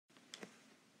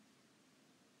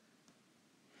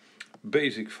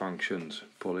Basic functions,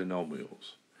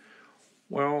 polynomials.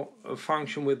 Well, a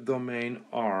function with domain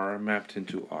R mapped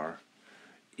into R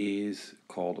is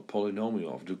called a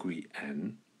polynomial of degree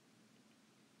n.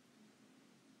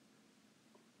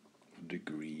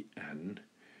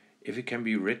 If it can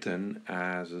be written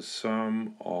as a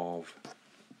sum of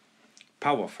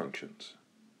power functions,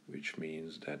 which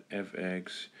means that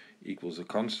fx equals a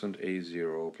constant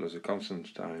a0 plus a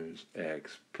constant times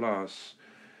x plus,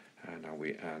 and now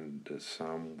we end the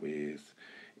sum with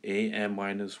an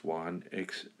minus 1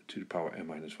 x to the power n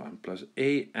minus 1 plus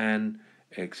an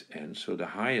xn. So the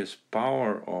highest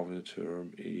power of the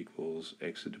term equals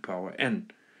x to the power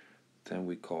n. Then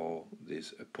we call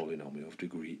this a polynomial of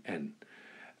degree n.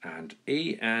 And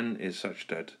an is such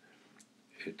that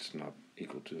it's not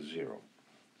equal to 0.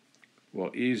 Well,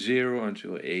 e0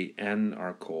 until an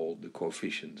are called the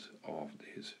coefficients of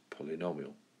this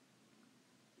polynomial.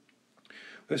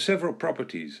 There are several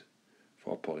properties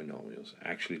for polynomials.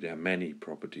 Actually, there are many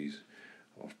properties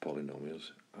of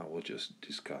polynomials. I will just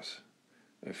discuss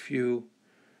a few.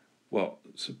 Well,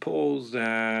 suppose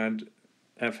that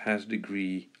f has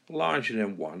degree larger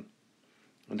than 1,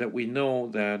 and that we know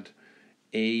that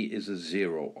a is a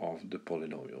 0 of the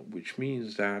polynomial, which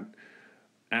means that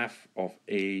f of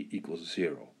a equals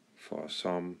 0 for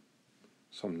some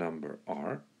number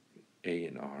r, a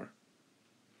and r.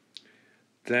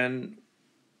 Then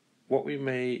what we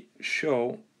may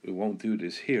show, we won't do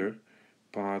this here,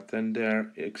 but then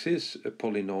there exists a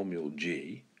polynomial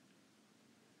g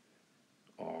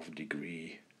of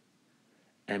degree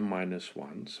n minus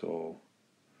 1. So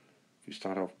if we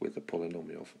start off with a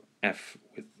polynomial of f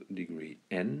with degree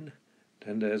n,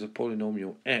 then there's a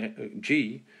polynomial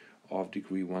g of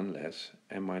degree 1 less,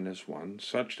 n minus 1,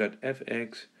 such that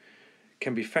fx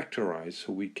can be factorized,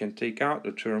 so we can take out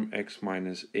the term x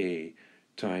minus a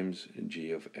times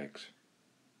g of x.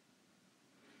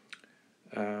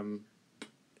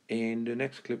 In the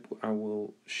next clip I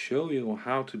will show you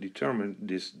how to determine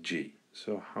this g,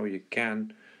 so how you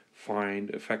can find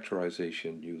a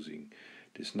factorization using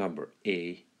this number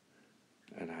a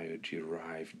and how you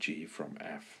derive g from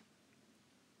f.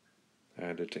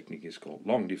 The technique is called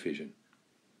long division.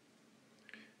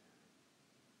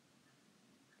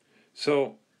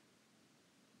 So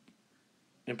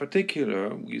in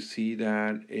particular we see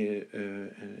that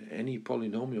any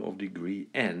polynomial of degree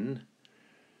n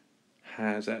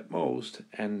has at most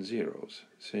n zeros,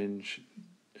 since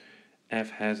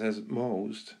f has at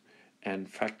most n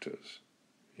factors.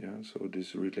 So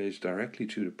this relates directly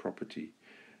to the property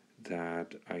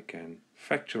that I can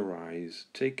factorize,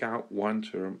 take out one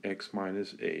term x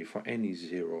minus a for any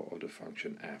 0 of the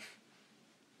function f.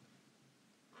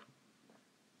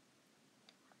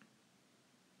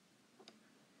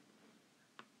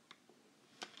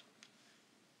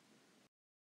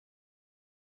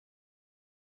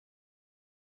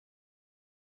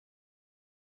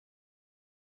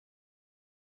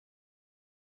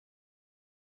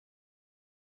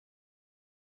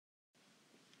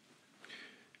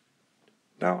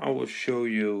 Now I will show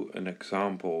you an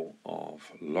example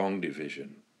of long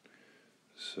division.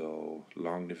 So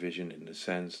long division in the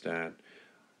sense that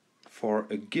for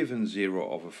a given 0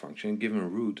 of a function,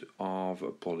 given root of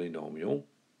a polynomial,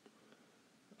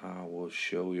 I will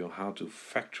show you how to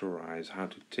factorize, how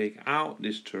to take out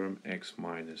this term x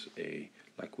minus a,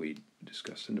 like we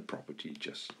discussed in the property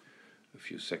just a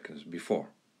few seconds before.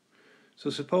 So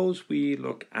suppose we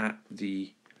look at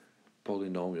the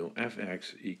polynomial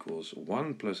fx equals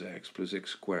 1 plus x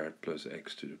squared plus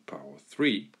x to the power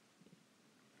 3,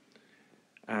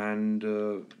 and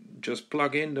just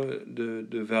plug in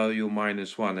the value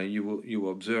minus 1, and you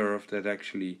will observe that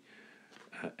actually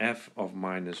f of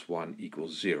minus 1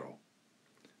 equals 0.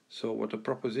 So what the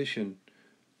proposition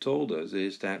told us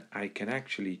is that I can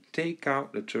actually take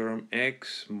out the term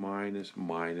x minus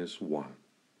 1.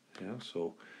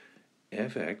 So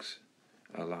fx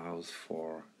allows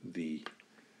for the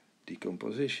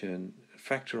decomposition,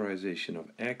 factorization of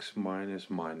x minus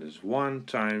 1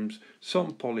 times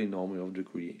some polynomial of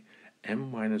degree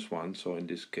m minus 1, so in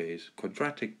this case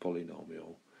quadratic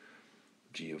polynomial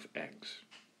g of x.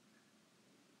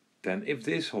 Then if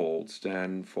this holds,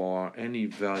 then for any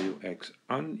value x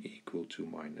unequal to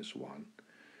minus 1,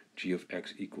 g of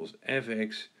x equals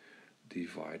fx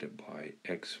divided by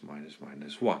x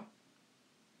minus 1.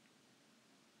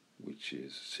 Which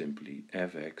is simply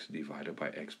fx divided by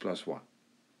x plus 1.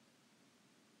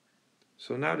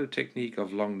 So now the technique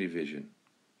of long division.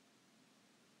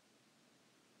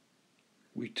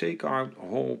 We take out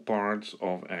whole parts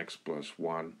of x plus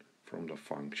 1 from the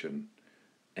function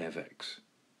fx.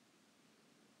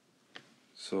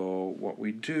 So what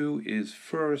we do is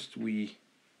first we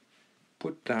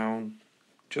put down,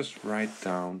 just write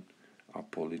down our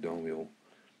polynomial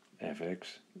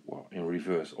fx, well, in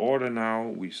reverse order now.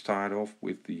 We start off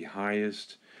with the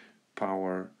highest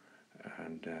power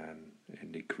and then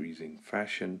in decreasing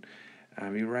fashion,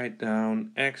 and we write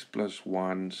down x plus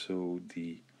 1, so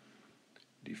the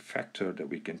factor that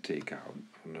we can take out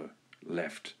on the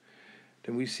left.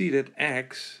 Then we see that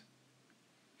x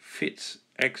fits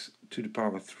x to the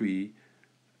power 3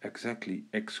 exactly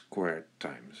x squared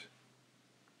times.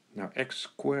 Now x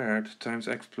squared times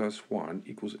x plus 1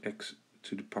 equals x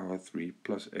to the power 3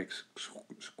 plus x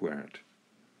squared.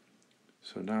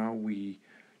 So now we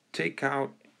take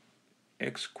out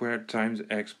x squared times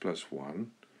x plus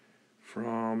 1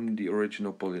 from the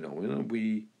original polynomial.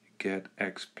 We get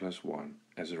x plus 1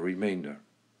 as a remainder.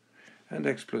 And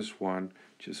x plus 1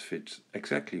 just fits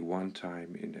exactly one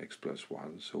time in x plus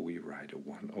 1, so we write a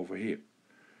 1 over here.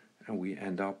 And we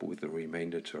end up with the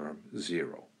remainder term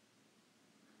 0.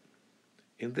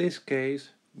 In this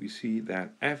case, we see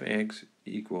that fx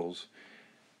equals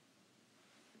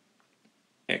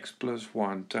x plus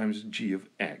 1 times g of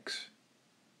x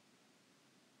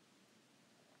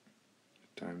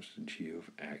times the g of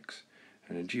x.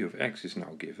 And the g of x is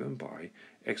now given by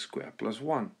x squared plus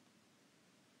 1.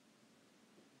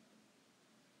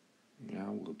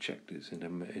 Now we'll check this in a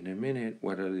minute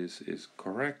whether this is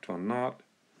correct or not.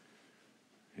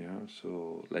 Yeah,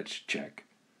 so let's check.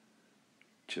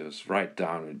 Just write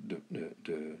down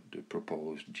the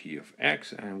proposed g of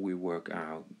x and we work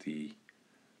out the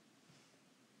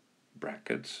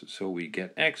brackets. So we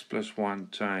get x plus 1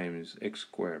 times x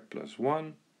squared plus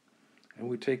 1, and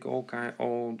we take all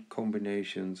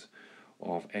combinations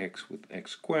of x with x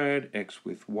squared, x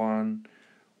with 1,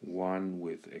 1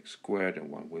 with x squared, and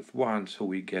 1 with 1. So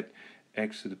we get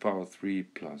x to the power 3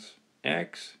 plus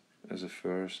x as a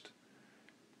first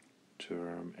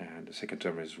term, and the second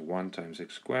term is 1 times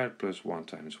x squared plus 1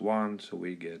 times 1, so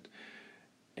we get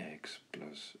x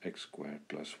plus x squared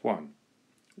plus 1,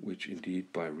 which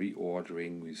indeed by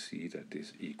reordering we see that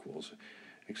this equals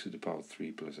x to the power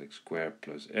 3 plus x squared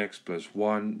plus x plus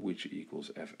 1, which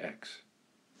equals fx.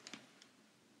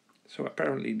 So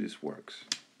apparently this works.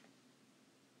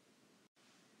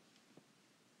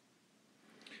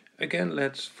 Again,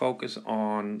 let's focus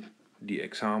on the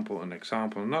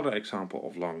another example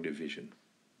of long division.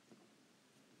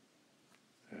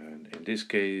 And in this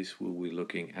case, we'll be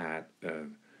looking at a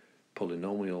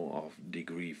polynomial of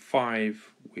degree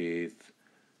 5 with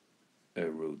a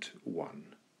root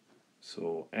 1.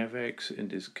 So fx in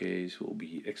this case will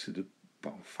be x to the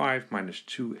power 5 minus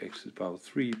 2x to the power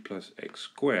 3 plus x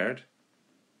squared.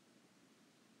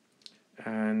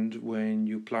 And when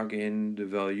you plug in the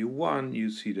value 1,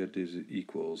 you see that this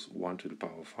equals 1 to the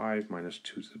power 5 minus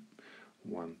 2 to the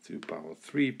 1 to the power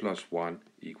 3 plus 1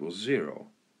 equals 0.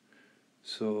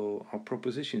 So our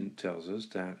proposition tells us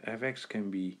that fx can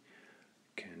be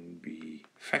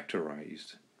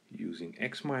factorized using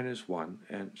x minus 1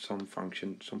 and some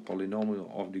function, some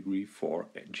polynomial of degree 4,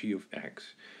 g of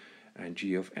x. And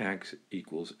g of x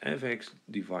equals fx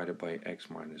divided by x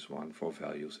minus 1 for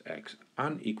values x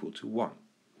unequal to 1.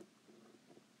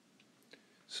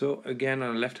 So again,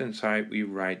 on the left hand side we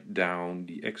write down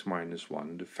the x minus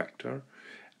 1, the factor,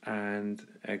 and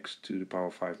x to the power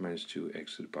 5 minus 2,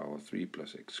 x to the power 3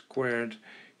 plus x squared.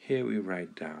 Here we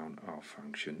write down our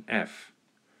function f.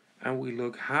 And we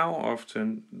look how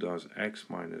often does x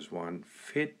minus 1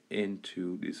 fit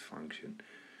into this function,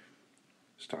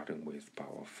 starting with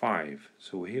power 5.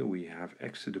 So here we have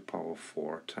x to the power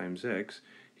 4 times x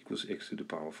equals x to the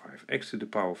power 5. X to the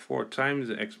power 4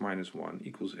 times x minus 1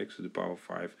 equals x to the power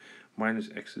 5 minus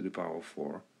x to the power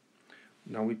 4.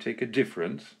 Now we take a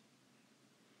difference.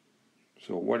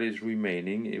 So what is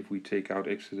remaining if we take out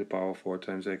x to the power 4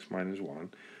 times x minus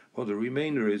 1? Well, the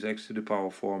remainder is x to the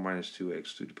power 4 minus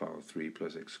 2x to the power 3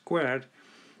 plus x squared.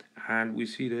 And we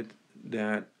see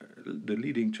that the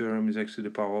leading term is x to the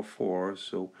power 4,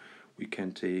 so we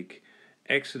can take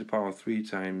x to the power 3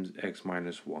 times x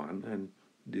minus 1, and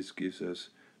this gives us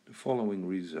the following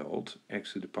result: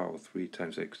 x to the power 3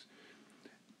 times x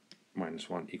minus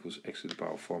 1 equals x to the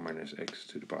power 4 minus x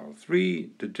to the power 3.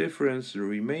 The difference, the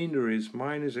remainder, is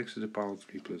minus x to the power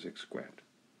 3 plus x squared.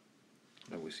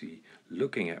 Now we see,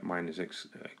 looking at minus x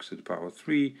to the power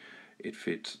 3, it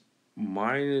fits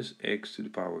minus x to the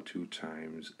power 2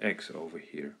 times x over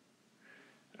here,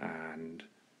 and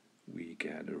we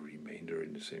get a remainder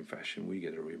in the same fashion. We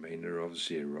get a remainder of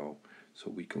 0. So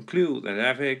we conclude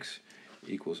that fx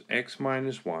equals x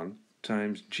minus 1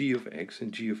 times g of x,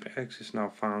 and g of x is now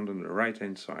found on the right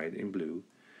hand side in blue,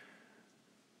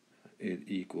 it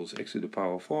equals x to the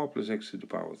power 4 plus x to the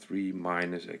power 3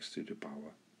 minus x to the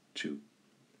power 2.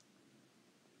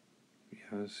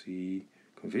 Yeah, see,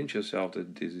 convince yourself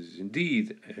that this is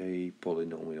indeed a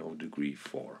polynomial of degree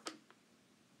 4.